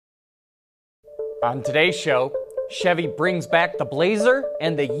On today's show, Chevy brings back the Blazer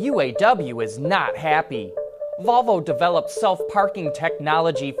and the UAW is not happy. Volvo develops self-parking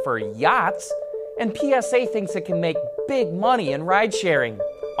technology for yachts, and PSA thinks it can make big money in ride-sharing.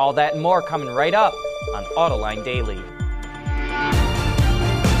 All that and more coming right up on Autoline Daily.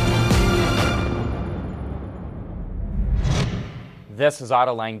 This is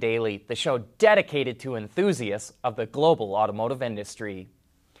Autoline Daily, the show dedicated to enthusiasts of the global automotive industry.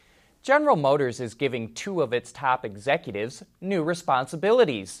 General Motors is giving two of its top executives new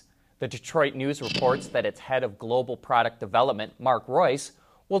responsibilities. The Detroit News reports that its head of global product development, Mark Reuss,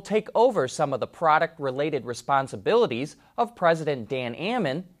 will take over some of the product-related responsibilities of President Dan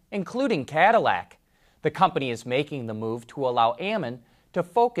Ammann, including Cadillac. The company is making the move to allow Ammann to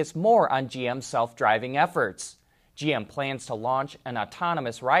focus more on GM's self-driving efforts. GM plans to launch an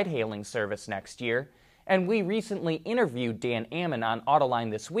autonomous ride-hailing service next year, and we recently interviewed Dan Ammann on Autoline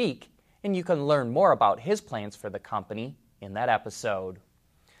this week, and you can learn more about his plans for the company in that episode.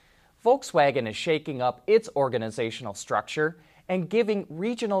 Volkswagen is shaking up its organizational structure and giving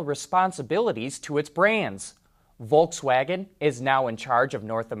regional responsibilities to its brands. Volkswagen is now in charge of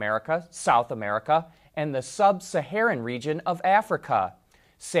North America, South America, and the sub-Saharan region of Africa.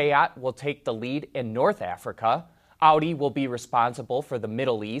 SEAT will take the lead in North Africa. Audi will be responsible for the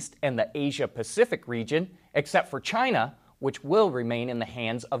Middle East and the Asia-Pacific region, except for China, which will remain in the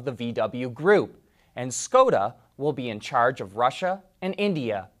hands of the VW Group. And Škoda will be in charge of Russia and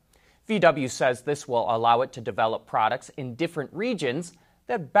India. VW says this will allow it to develop products in different regions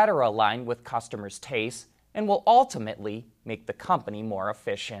that better align with customers' tastes and will ultimately make the company more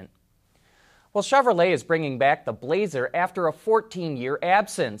efficient. Well, Chevrolet is bringing back the Blazer after a 14-year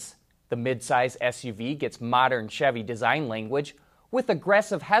absence. The midsize SUV gets modern Chevy design language with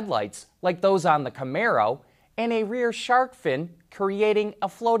aggressive headlights like those on the Camaro and a rear shark fin creating a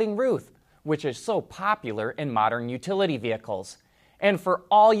floating roof, which is so popular in modern utility vehicles. And for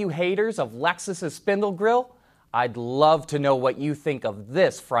all you haters of Lexus's spindle grille, I'd love to know what you think of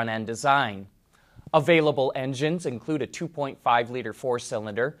this front-end design. Available engines include a 2.5-liter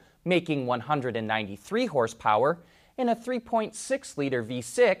four-cylinder making 193 horsepower and a 3.6-liter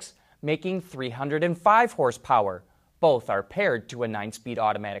V6 making 305 horsepower. Both are paired to a 9-speed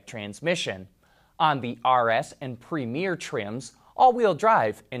automatic transmission. On the RS and Premier trims, all-wheel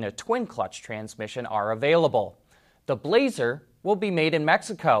drive and a twin-clutch transmission are available. The Blazer will be made in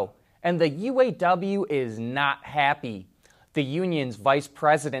Mexico, and the UAW is not happy. The union's vice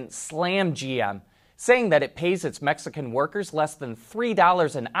president slammed GM, saying that it pays its Mexican workers less than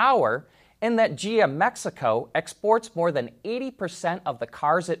 $3 an hour and that GM Mexico exports more than 80% of the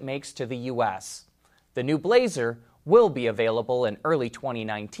cars it makes to the U.S. The new Blazer will be available in early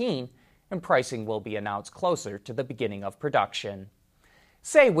 2019, and pricing will be announced closer to the beginning of production.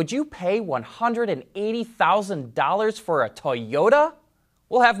 Say, would you pay $180,000 for a Toyota?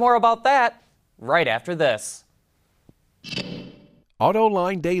 We'll have more about that right after this.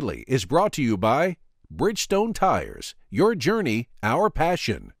 Autoline Daily is brought to you by Bridgestone Tires, your journey, our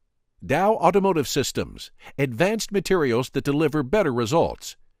passion. Dow Automotive Systems, advanced materials that deliver better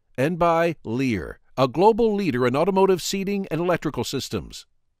results. And by Lear, a global leader in automotive seating and electrical systems.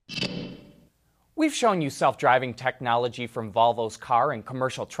 We've shown you self-driving technology from Volvo's car and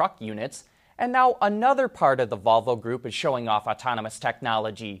commercial truck units, and now another part of the Volvo Group is showing off autonomous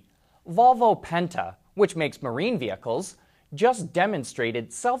technology. Volvo Penta, which makes marine vehicles, just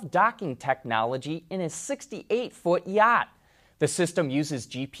demonstrated self-docking technology in a 68-foot yacht. The system uses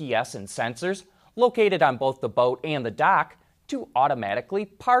GPS and sensors located on both the boat and the dock to automatically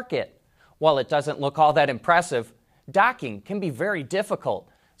park it. While it doesn't look all that impressive, docking can be very difficult,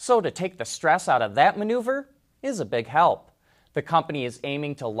 so to take the stress out of that maneuver is a big help. The company is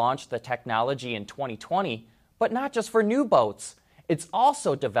aiming to launch the technology in 2020, but not just for new boats. It's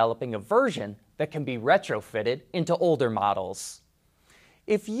also developing a version that can be retrofitted into older models.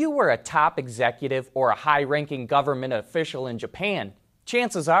 If you were a top executive or a high-ranking government official in Japan,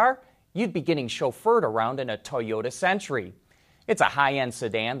 chances are you'd be getting chauffeured around in a Toyota Century. It's a high-end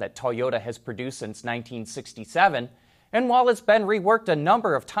sedan that Toyota has produced since 1967, and while it's been reworked a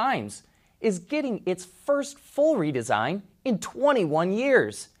number of times, is getting its first full redesign in 21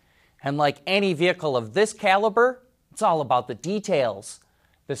 years. And like any vehicle of this caliber, it's all about the details.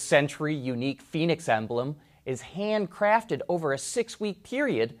 The Century unique Phoenix emblem is handcrafted over a 6-week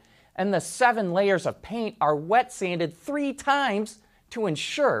period, and the 7 layers of paint are wet sanded 3 times to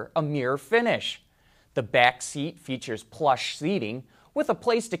ensure a mirror finish. The back seat features plush seating with a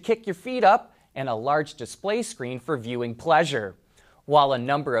place to kick your feet up and a large display screen for viewing pleasure. While a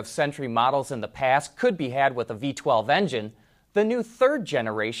number of Century models in the past could be had with a V12 engine, the new third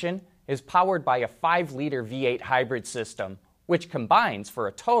generation is powered by a 5-liter V8 hybrid system, which combines for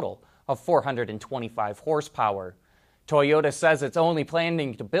a total of 425 horsepower. Toyota says it's only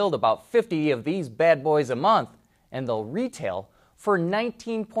planning to build about 50 of these bad boys a month, and they'll retail for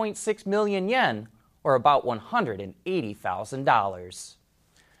 19.6 million yen, or about $180,000.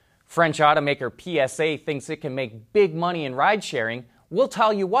 French automaker PSA thinks it can make big money in ride-sharing. We'll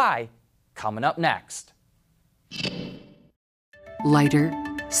tell you why, coming up next. Lighter,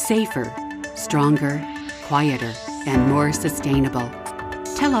 safer, stronger, quieter, and more sustainable.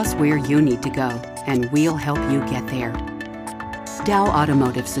 Tell us where you need to go, and we'll help you get there. Dow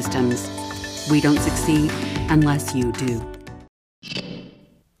Automotive Systems. We don't succeed unless you do.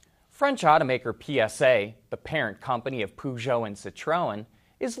 French automaker PSA, the parent company of Peugeot and Citroën,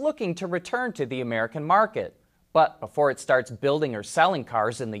 is looking to return to the American market. But before it starts building or selling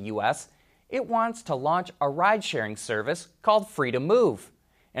cars in the U.S., it wants to launch a ride-sharing service called Free2Move.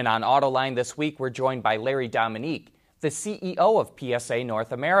 And on Autoline this week, we're joined by Larry Dominique, the CEO of PSA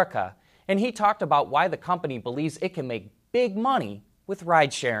North America. And he talked about why the company believes it can make big money with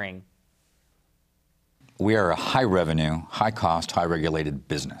ride-sharing. We are a high-revenue, high-cost, high-regulated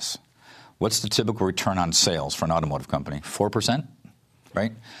business. What's the typical return on sales for an automotive company? 4%,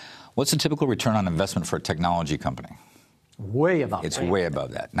 right? What's the typical return on investment for a technology company? Way above. It's way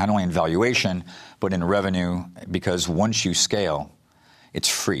above that. Not only in valuation, but in revenue, because once you scale, it's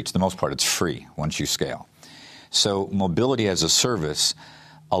free. To the most part, it's free once you scale. So mobility as a service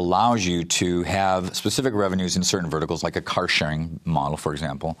allows you to have specific revenues in certain verticals, like a car-sharing model, for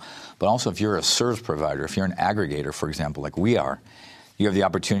example. But also, if you're a service provider, if you're an aggregator, for example, like we are, you have the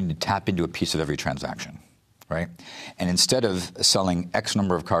opportunity to tap into a piece of every transaction, right? And instead of selling X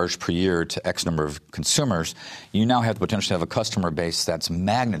number of cars per year to X number of consumers, you now have the potential to have a customer base that's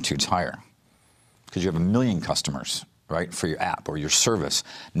magnitudes higher, because you have 1 million customers, right, for your app or your service,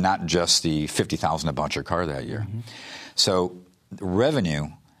 not just the 50,000 that bought your car that year. Mm-hmm. So revenue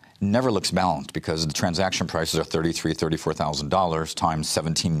never looks balanced, because the transaction prices are $33,000, $34,000 times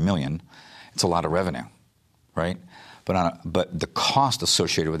 17 million. It's a lot of revenue, right? But the cost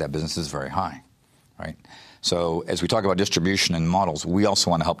associated with that business is very high, right? So as we talk about distribution and models, we also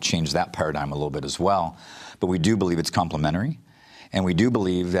want to help change that paradigm a little bit as well. But we do believe it's complementary. And we do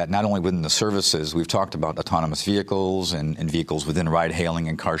believe that not only within the services, we've talked about autonomous vehicles and vehicles within ride-hailing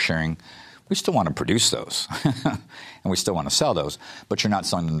and car-sharing. We still want to produce those, and we still want to sell those, but you're not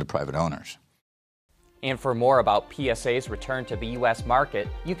selling them to private owners. And for more about PSA's return to the U.S. market,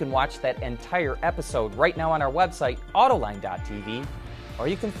 you can watch that entire episode right now on our website, Autoline.tv, or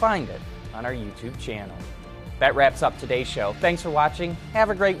you can find it on our YouTube channel. That wraps up today's show. Thanks for watching. Have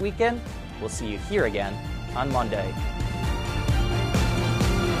a great weekend. We'll see you here again on Monday.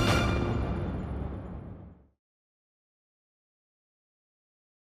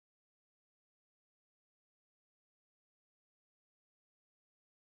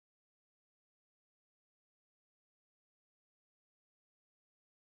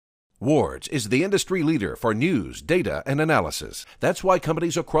 Wards is the industry leader for news, data, and analysis. That's why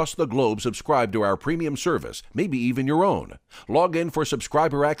companies across the globe subscribe to our premium service, maybe even your own. Log in for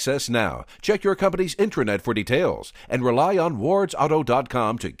subscriber access now. Check your company's intranet for details and rely on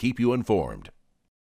wardsauto.com to keep you informed.